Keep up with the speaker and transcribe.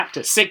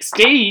Chapter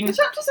 16. The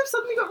chapters have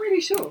suddenly got really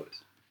short.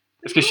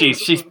 It's because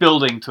she's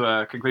building to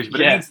a conclusion.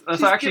 But it means,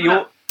 so actually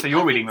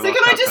you're reading the So last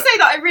can I just chapter. say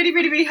that I really,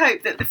 really, really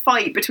hope that the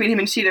fight between him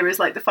and Sheila is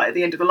like the fight at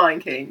the end of The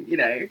Lion King, you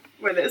know,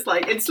 when it's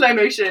like in slow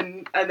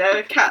motion and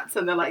they're cats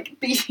and they're like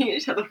beating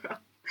each other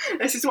up.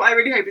 This is what I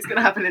really hope is going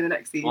to happen in the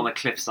next scene. On a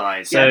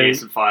cliffside, So- near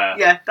some fire.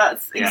 Yeah,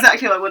 that's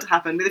exactly what I want to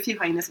happen with a few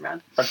hyenas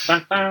around.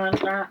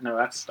 No,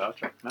 that's Star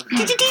Trek.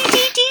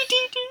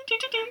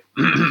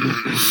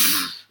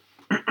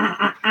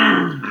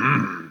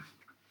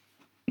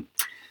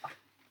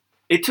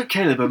 It took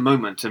Caleb a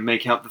moment to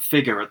make out the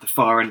figure at the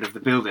far end of the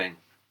building.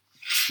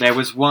 There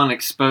was one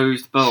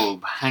exposed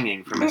bulb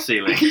hanging from the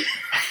ceiling.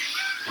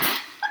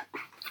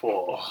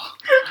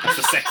 That's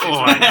a sexy Oh,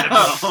 I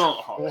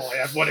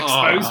have one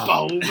exposed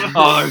bulb.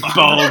 Oh, those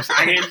bulbs.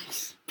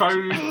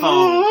 exposed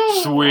bulb.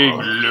 Swing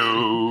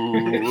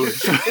low.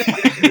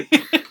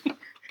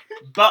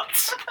 But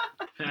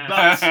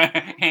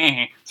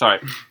Sorry.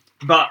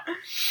 But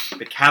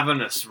the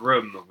cavernous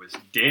room was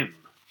dim.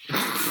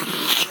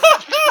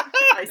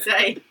 I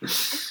say.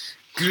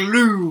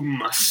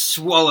 Gloom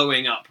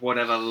swallowing up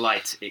whatever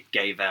light it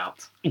gave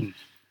out.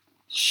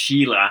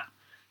 Sheila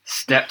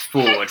stepped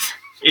forward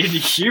in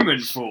human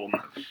form.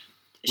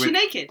 Is she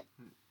naked?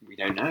 We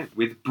don't know.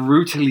 With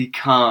brutally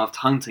carved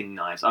hunting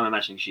knives. I'm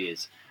imagining she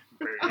is.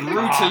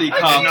 Brutally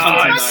carved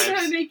hunting Imagine her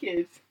knives.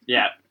 naked.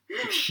 Yeah.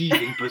 With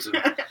heaving bosom.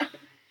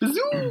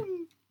 Bazoom!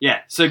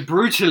 Yeah, so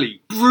brutally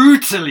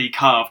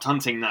carved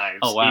hunting knives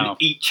Oh, wow. in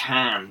each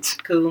hand.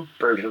 Cool.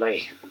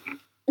 Brutally.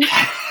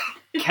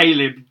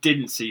 Caleb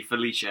didn't see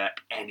Felicia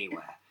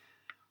anywhere.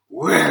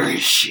 Where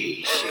is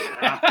she,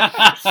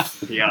 Sheila?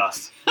 He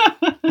asked.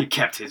 He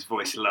kept his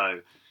voice low.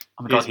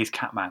 Oh my god, he's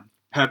Catman.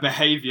 Her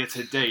behaviour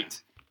to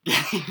date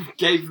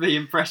gave the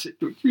impression...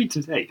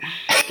 to date?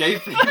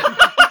 Gave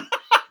the...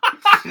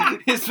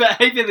 His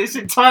behaviour this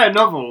entire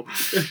novel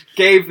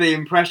gave the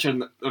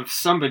impression of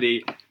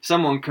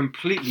someone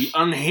completely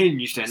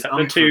unhinged and Except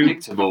the two-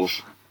 unpredictable.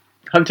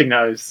 Hunting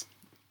nose.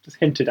 Just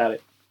hinted at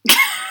it.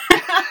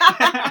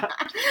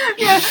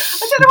 Yeah,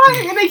 I don't know why I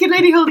think a naked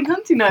lady holding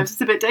hunting knives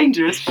is a bit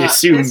dangerous, The but it's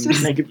assumed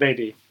just, naked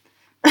lady.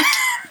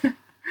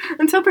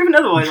 until proven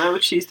otherwise, I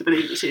would choose to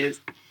believe that she is.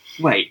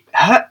 Wait,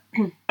 her...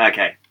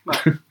 Okay.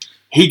 Right.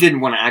 He didn't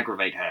want to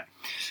aggravate her.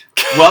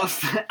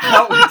 Whilst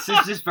outwardly... This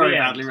is just very The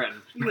badly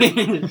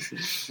written.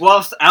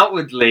 Whilst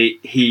outwardly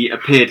he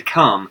appeared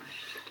calm,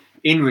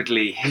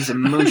 inwardly his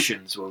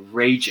emotions were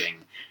raging.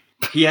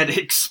 He had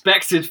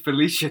expected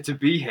Felicia to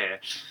be here,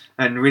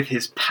 and with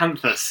his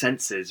panther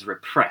senses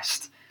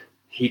repressed,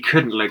 he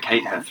couldn't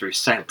locate her through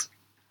scent.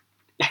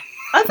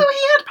 I thought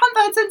he had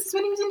panther senses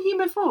when he was in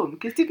human form,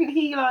 because didn't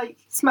he, like,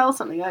 smell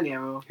something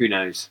earlier, or... Who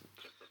knows?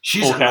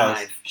 She's All cows.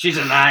 alive. She's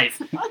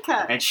alive.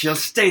 Okay. And she'll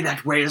stay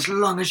that way as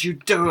long as you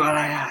do what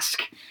I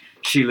ask.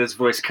 Sheila's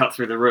voice cut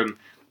through the room,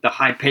 the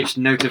high-pitched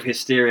note of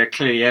hysteria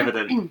clearly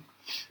evident.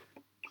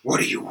 What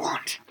do you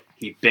want?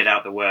 He bit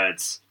out the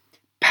words.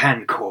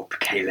 Pancorp,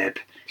 Caleb.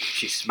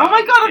 She Oh smiled.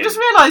 my god, at I've him. just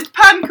realised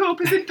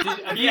Pancorp is in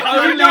Pancorp. You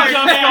only just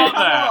got there. Come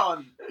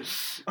on.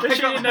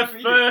 Literally in the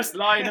first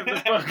line of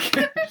the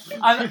book.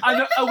 And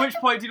at which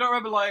point do you not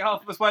remember like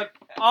half of us went,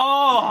 oh,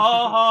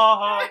 ha, ha,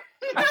 ha.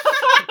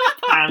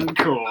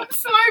 Pancorp.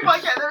 Slow, but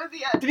I get there at the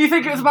end. Did you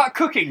think it was about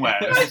cooking I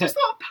wares? just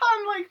thought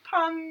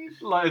pan.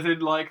 Like, as in,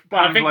 like, But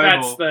I Pan think Global.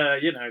 that's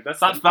the, that's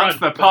That's front, the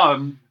but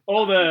pun.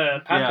 All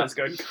the panthers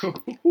go,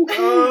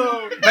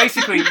 Oh.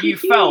 Basically, you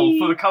fell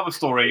for the cover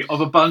story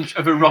of a bunch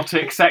of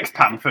erotic sex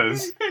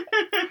panthers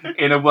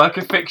in a work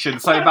of fiction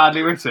so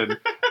badly written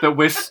that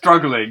we're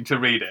struggling to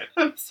read it.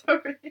 I'm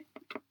sorry.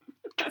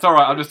 It's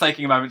alright, I'm just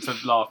taking a moment to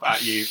laugh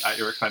at you at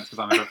your expense because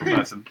I'm a dreadful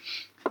person.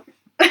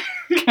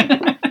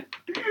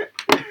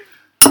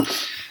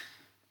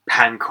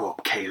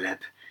 Pancorp, Caleb.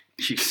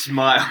 She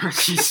smiled.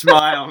 She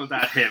smiled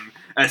at him.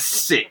 A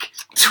sick,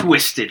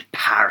 twisted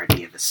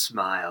parody of a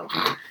smile.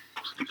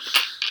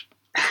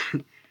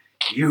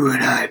 You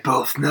and I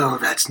both know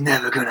that's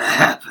never gonna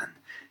happen.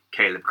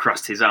 Caleb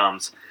crossed his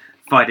arms,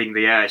 fighting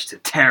the urge to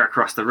tear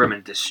across the room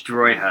and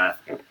destroy her.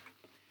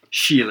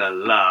 Sheila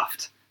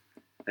laughed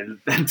and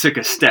then took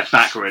a step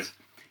backward.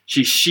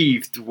 She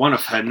sheathed one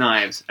of her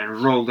knives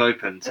and rolled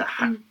open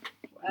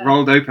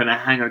a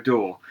hangar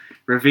door,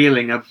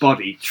 revealing a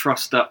body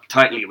trussed up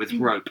tightly with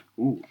rope.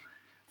 Ooh.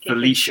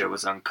 Felicia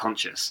was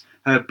unconscious.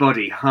 Her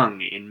body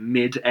hung in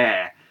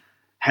mid-air,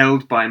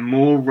 held by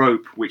more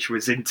rope which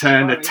was in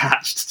turn Sorry.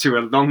 attached to a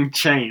long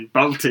chain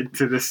bolted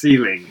to the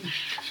ceiling.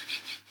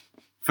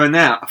 For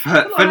now,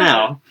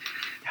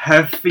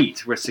 her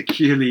feet were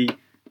securely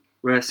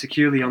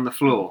on the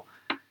floor.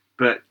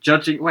 But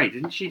judging... Wait,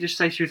 didn't she just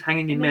say she was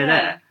hanging in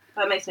mid-air?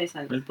 That makes no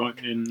sense.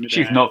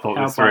 She's not thought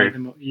this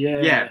through.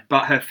 Yeah,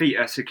 but her feet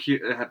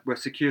were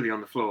securely on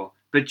the floor.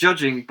 But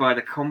judging by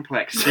the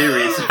complex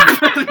series of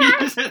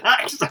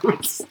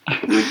actions,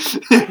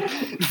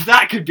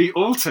 that could be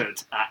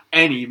altered at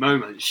any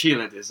moment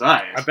Sheila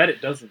desires. I bet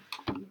it doesn't.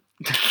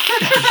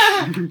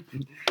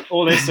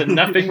 All this and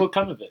nothing will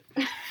come of it.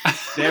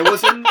 There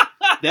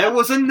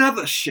was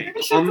another shape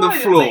on the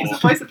floor.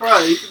 By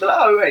surprise. But,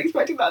 oh, we we're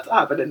expecting that to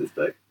happen in this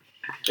book.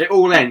 It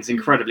all ends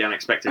incredibly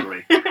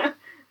unexpectedly.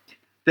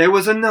 There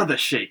was another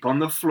shape on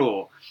the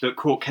floor that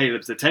caught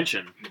Caleb's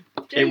attention.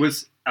 It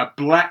was a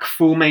black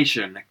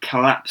formation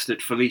collapsed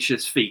at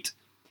Felicia's feet.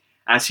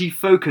 As he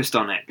focused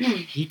on it,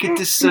 he could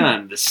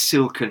discern the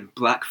silken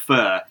black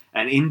fur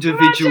and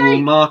individual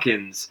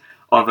markings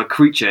of a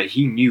creature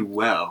he knew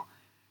well.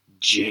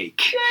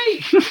 Jake.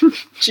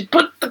 She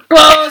put the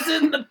claws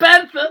in the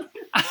panther.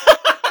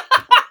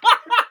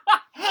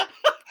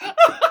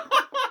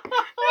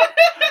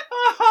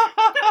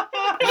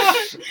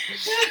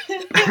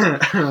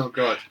 Oh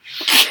god.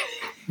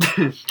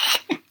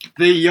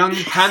 The young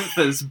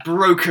panther's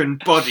broken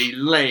body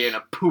lay in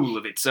a pool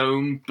of its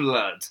own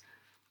blood.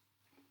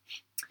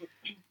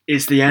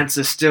 Is the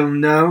answer still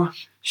no?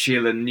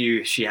 Sheila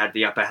knew she had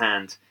the upper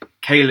hand.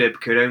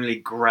 Caleb could only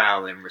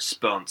growl in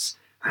response.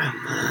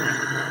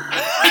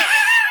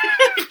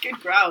 Good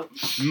growl.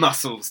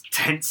 Muscles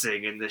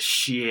tensing in the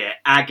sheer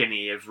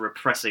agony of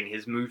repressing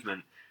his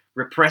movement,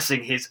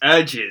 repressing his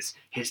urges,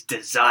 his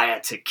desire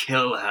to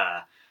kill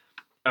her.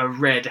 A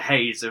red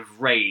haze of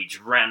rage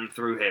ran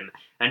through him,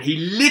 and he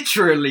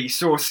literally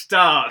saw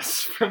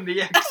stars from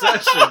the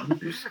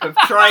exertion of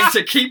trying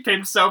to keep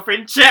himself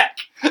in check.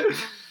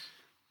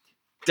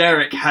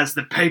 Derek has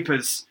the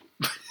papers.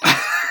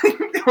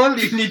 All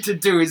you need to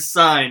do is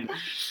sign.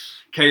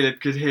 Caleb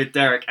could hear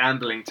Derek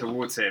ambling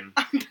towards him.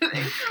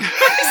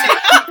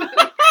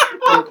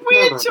 What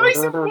weird choice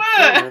of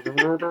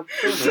word.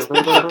 Just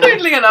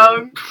poodling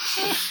along.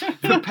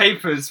 The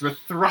papers were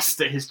thrust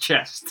at his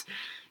chest.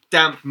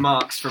 Damp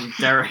marks from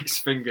Derek's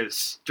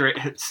fingers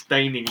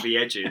staining the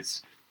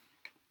edges.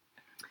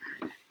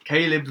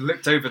 Caleb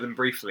looked over them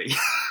briefly,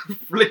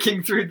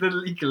 flicking through the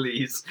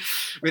legalese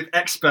with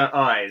expert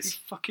eyes.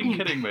 Fucking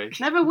kidding me.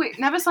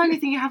 Never sign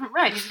anything you haven't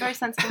read. He's a very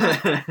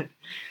sensitive man.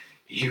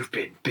 You've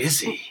been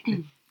busy.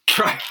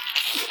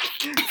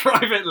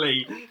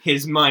 Privately,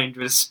 his mind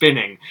was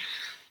spinning.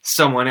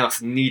 Someone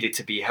else needed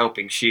to be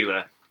helping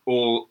Sheila.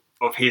 All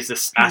of his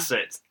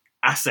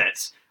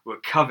assets were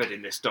covered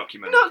in this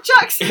document. Not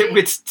Jackson. It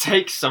would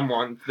take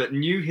someone that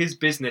knew his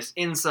business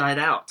inside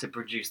out to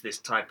produce this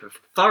type of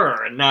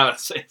thorough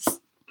analysis.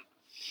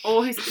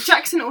 Or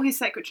Jackson or his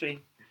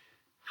secretary.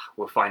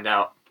 We'll find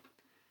out.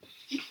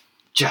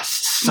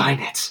 Just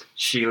sign it.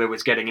 Sheila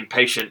was getting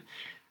impatient,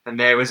 and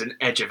there was an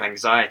edge of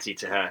anxiety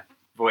to her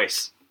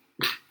voice.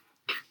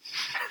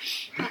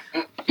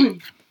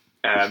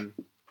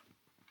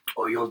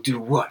 Or you'll do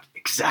what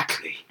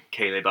exactly?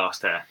 Caleb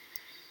asked her.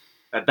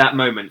 At that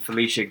moment,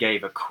 Felicia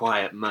gave a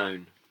quiet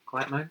moan.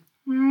 Quiet moan?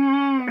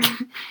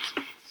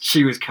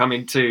 She was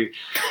coming to.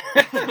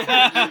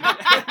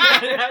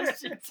 As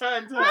she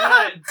turned her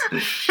head,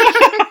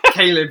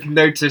 Caleb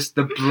noticed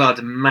the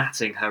blood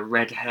matting her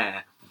red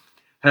hair.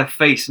 Her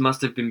face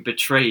must have been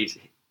betrayed.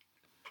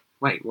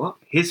 Wait, what?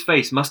 His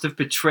face must have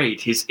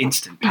betrayed his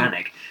instant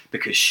panic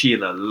because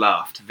Sheila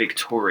laughed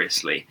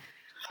victoriously.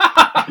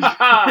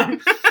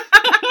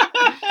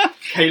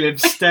 Caleb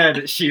stared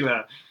at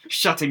Sheila,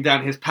 shutting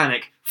down his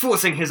panic,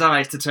 forcing his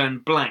eyes to turn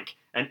blank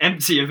and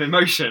empty of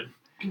emotion.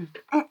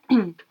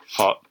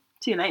 Hot.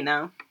 Too late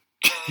now.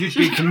 You'd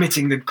be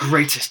committing the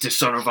greatest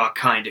dishonour of our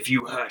kind if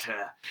you hurt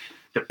her.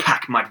 The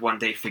pack might one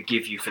day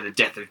forgive you for the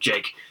death of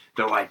Jake,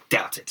 though I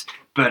doubt it,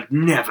 but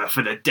never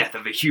for the death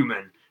of a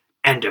human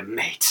and a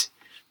mate.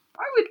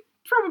 I would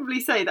probably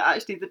say that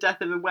actually the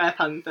death of a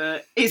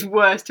werepanther is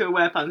worse to a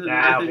werepanther than the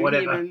death of a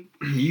whatever. human.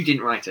 You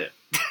didn't write it.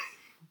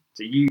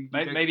 So you...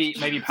 Maybe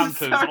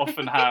panthers Sorry.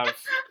 often have.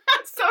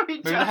 Sorry,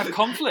 Maybe they Jack. have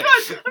conflict.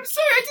 God, I'm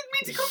sorry, I didn't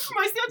mean to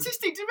compromise the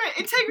artistic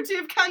integrity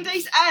of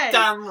Candace Ayres.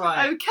 Damn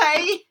right.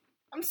 Okay?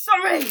 I'm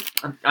sorry.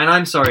 And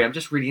I'm sorry, I'm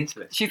just really into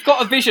this. She's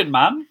got a vision,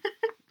 man.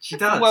 She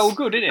does. Well,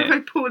 good, A isn't very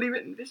it? poorly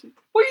written vision.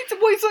 What is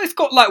it? It's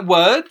got like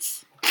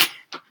words.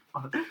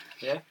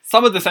 Yeah.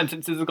 Some of the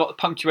sentences have got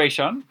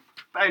punctuation.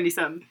 But only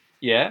some.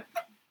 Yeah.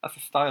 That's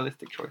a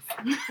stylistic choice.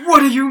 What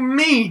do you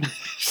mean?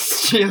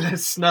 Sheila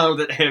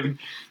snarled at him,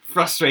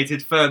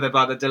 frustrated further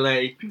by the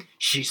delay.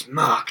 She's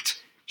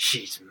marked.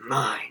 She's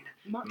mine.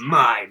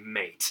 My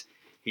mate.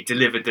 He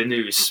delivered the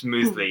news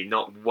smoothly,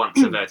 not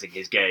once averting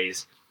his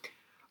gaze.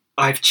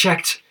 I've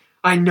checked.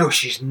 I know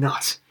she's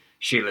not.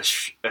 Sheila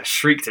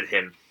shrieked at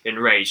him,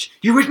 enraged.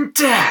 You wouldn't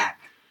dare!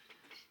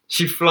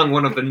 She flung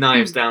one of the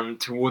knives down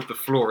toward the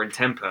floor in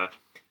temper,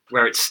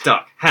 where it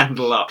stuck,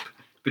 handle up,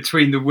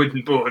 between the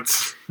wooden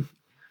boards.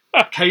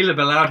 Caleb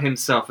allowed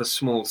himself a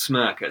small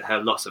smirk at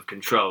her loss of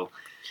control.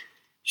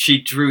 She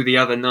drew the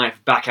other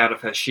knife back out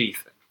of her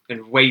sheath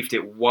and waved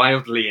it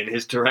wildly in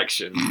his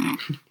direction.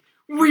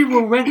 We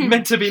were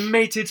meant to be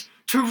mated,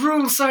 to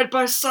rule side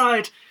by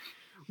side.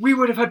 We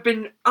would have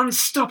been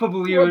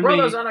unstoppable, you We're and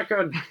brothers, me.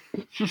 Anakin.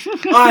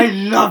 I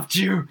loved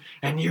you,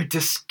 and you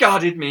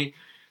discarded me.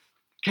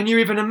 Can you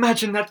even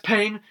imagine that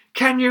pain?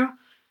 Can you?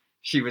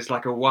 She was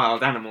like a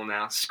wild animal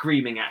now,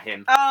 screaming at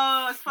him.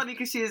 Oh, it's funny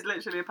because she is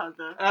literally a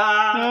panther.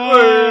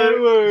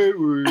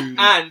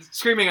 And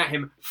screaming at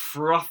him,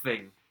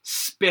 frothing,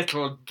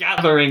 spittle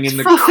gathering in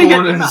the Frothing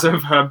at the corners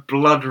of her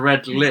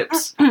blood-red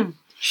lips.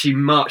 She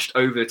marched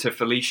over to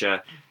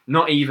Felicia,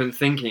 not even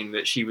thinking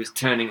that she was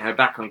turning her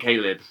back on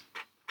Caleb.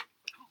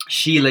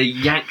 Sheila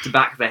yanked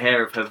back the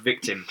hair of her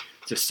victim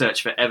to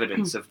search for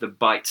evidence of the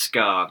bite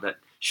scar that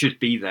should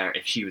be there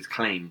if she was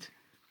claimed.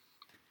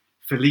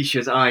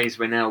 Felicia's eyes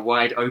were now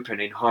wide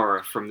open in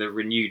horror from the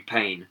renewed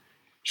pain.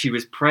 She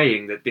was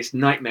praying that this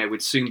nightmare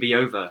would soon be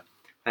over,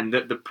 and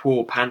that the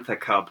poor panther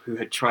cub who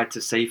had tried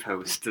to save her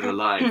was still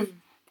alive.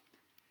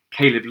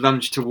 Caleb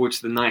lunged towards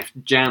the knife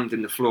jammed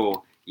in the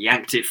floor,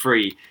 yanked it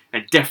free,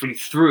 and deftly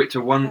threw it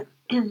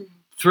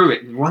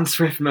in one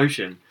swift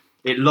motion.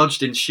 It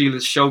lodged in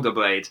Sheila's shoulder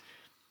blade.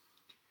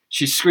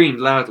 She screamed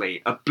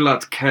loudly, a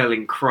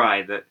blood-curdling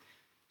cry that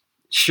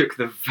shook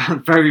the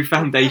very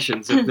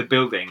foundations of the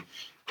building,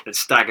 and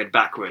staggered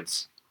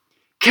backwards.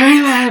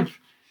 Caleb!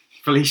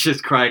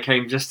 Felicia's cry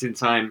came just in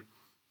time.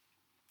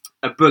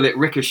 A bullet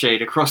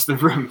ricocheted across the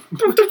room,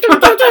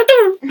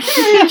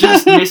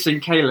 just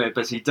missing Caleb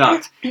as he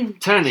ducked.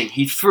 Turning,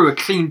 he threw a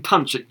clean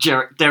punch at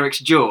Derek's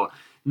jaw,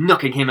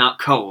 knocking him out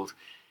cold.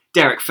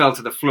 Derek fell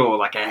to the floor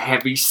like a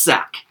heavy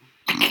sack.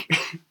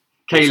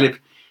 Caleb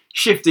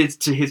shifted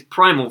to his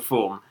primal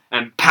form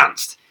and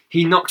pounced.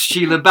 He knocked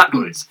Sheila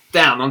backwards,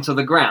 down onto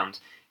the ground,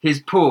 his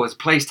paws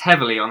placed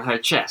heavily on her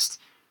chest.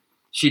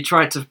 She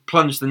tried to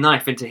plunge the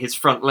knife into his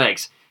front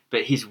legs,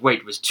 but his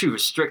weight was too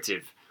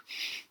restrictive.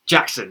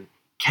 Jackson,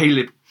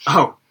 Caleb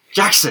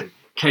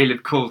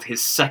called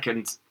his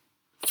second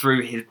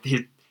through his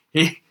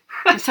His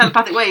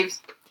telepathic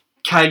waves.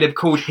 Caleb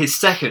called his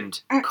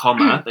second,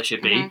 there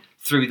should be,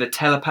 through the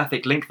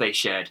telepathic link they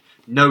shared,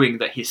 knowing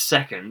that his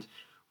second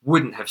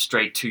wouldn't have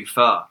strayed too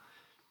far.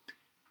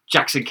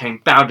 Jackson came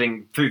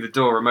bounding through the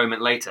door a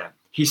moment later.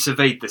 He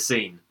surveyed the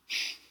scene.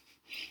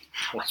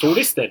 What's all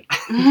this then?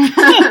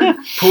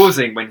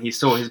 Pausing when he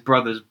saw his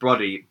brother's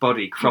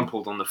body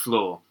crumpled on the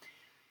floor.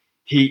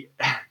 He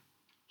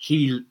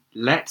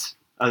let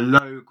a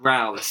low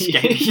growl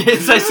escape.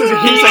 He's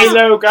a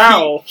low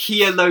growl.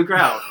 A low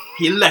growl.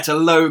 He let a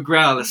low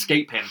growl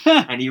escape him,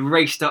 and he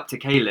raced up to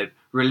Caleb,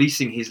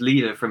 releasing his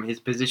leader from his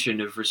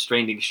position of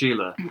restraining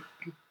Sheila.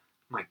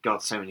 My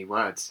God, so many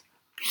words.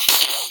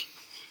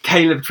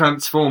 Caleb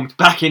transformed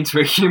back into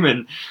a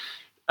human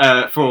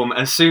form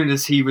as soon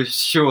as he was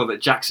sure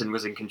that Jackson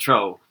was in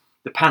control.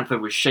 The panther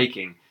was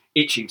shaking,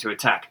 itching to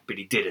attack, but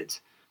he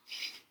didn't.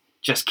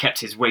 Just kept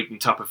his weight on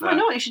top of her. Why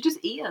not? You should just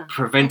eat her.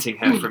 Preventing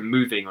her from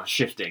moving or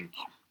shifting.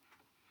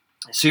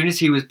 As soon as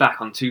he was back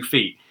on 2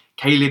 feet,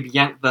 Caleb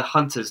yanked the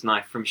hunter's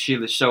knife from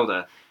Sheila's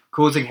shoulder,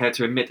 causing her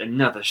to emit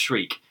another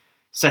shriek,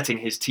 setting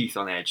his teeth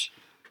on edge.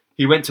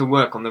 He went to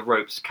work on the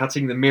ropes,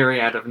 cutting the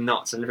myriad of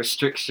knots and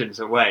restrictions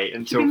away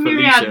until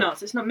myriad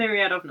knots. It's not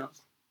myriad of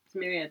knots. It's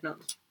myriad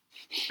knots.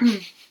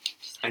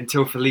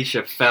 Until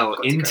Felicia fell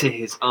into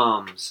his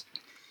arms.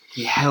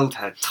 He held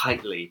her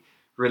tightly,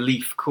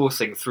 relief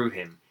coursing through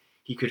him.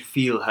 He could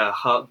feel her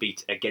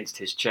heartbeat against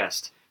his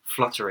chest,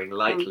 fluttering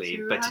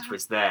lightly, but it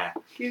was there.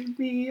 Give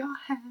me your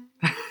hand.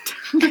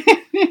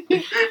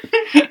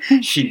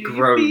 She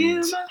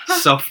groaned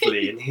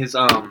softly in his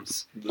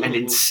arms and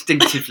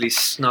instinctively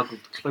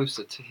snuggled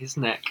closer to his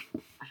neck.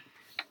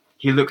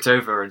 He looked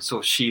over and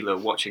saw Sheila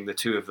watching the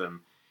two of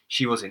them.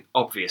 She was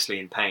obviously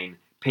in pain,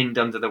 pinned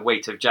under the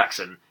weight of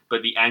Jackson,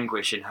 but the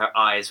anguish in her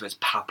eyes was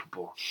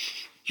palpable.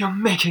 "You're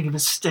making a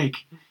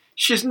mistake.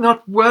 She's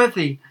not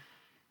worthy."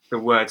 The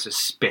words were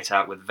spit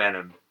out with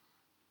venom.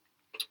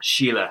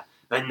 "Sheila,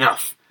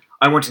 enough.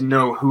 I want to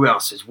know who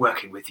else is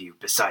working with you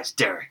besides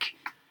Derek."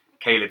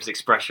 Caleb's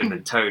expression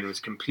and tone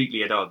was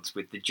completely at odds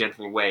with the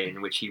gentle way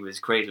in which he was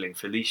cradling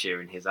Felicia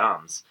in his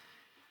arms.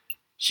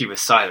 She was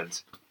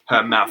silent,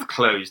 her mouth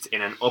closed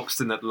in an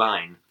obstinate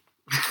line.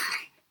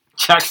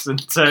 Jackson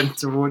turned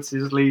towards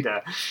his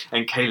leader,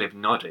 and Caleb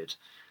nodded.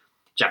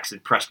 Jackson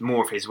pressed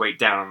more of his weight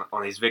down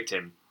on his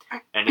victim,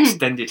 and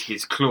extended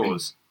his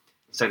claws,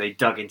 so they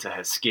dug into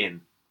her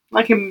skin.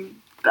 Like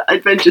in the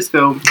Adventures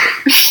film.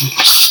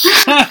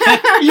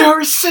 "Your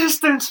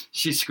assistant!"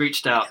 she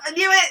screeched out. I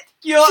knew it!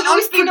 "You're Should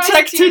always be nice to your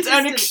unprotected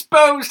and assistant.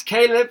 exposed,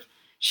 Caleb.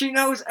 She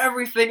knows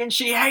everything and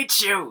she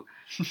hates you."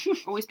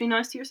 Always be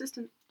nice to your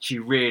assistant. She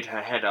reared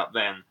her head up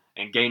then,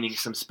 and gaining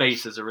some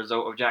space as a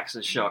result of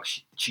Jackson's shock,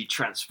 she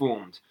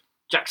transformed.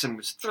 Jackson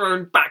was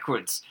thrown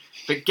backwards,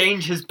 but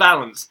gained his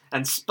balance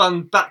and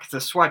spun back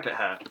to swipe at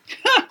her.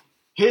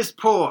 His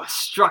paw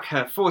struck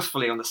her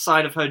forcefully on the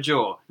side of her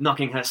jaw,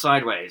 knocking her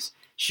sideways.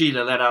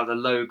 Sheila let out a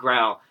low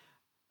growl,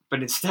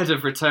 but instead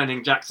of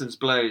returning Jackson's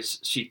blows,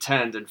 she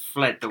turned and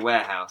fled the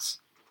warehouse.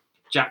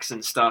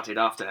 Jackson started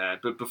after her,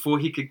 but before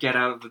he could get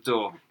out of the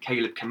door,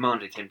 Caleb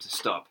commanded him to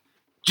stop.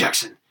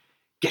 "Jackson,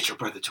 get your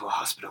brother to a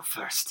hospital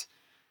first.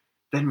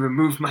 Then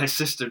remove my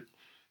sister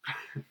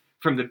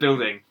from the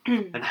building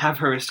and have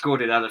her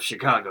escorted out of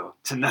Chicago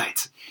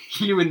tonight.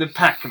 You and the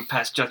pack can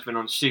pass judgment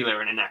on Sheila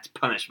and enact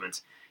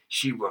punishment.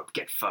 She won't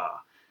get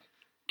far."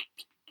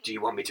 Do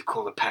you want me to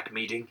call a pack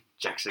meeting?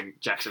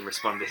 Jackson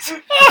responded.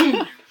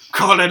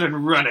 Call it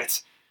and run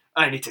it.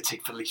 I need to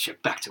take Felicia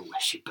back to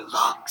where she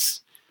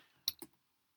belongs.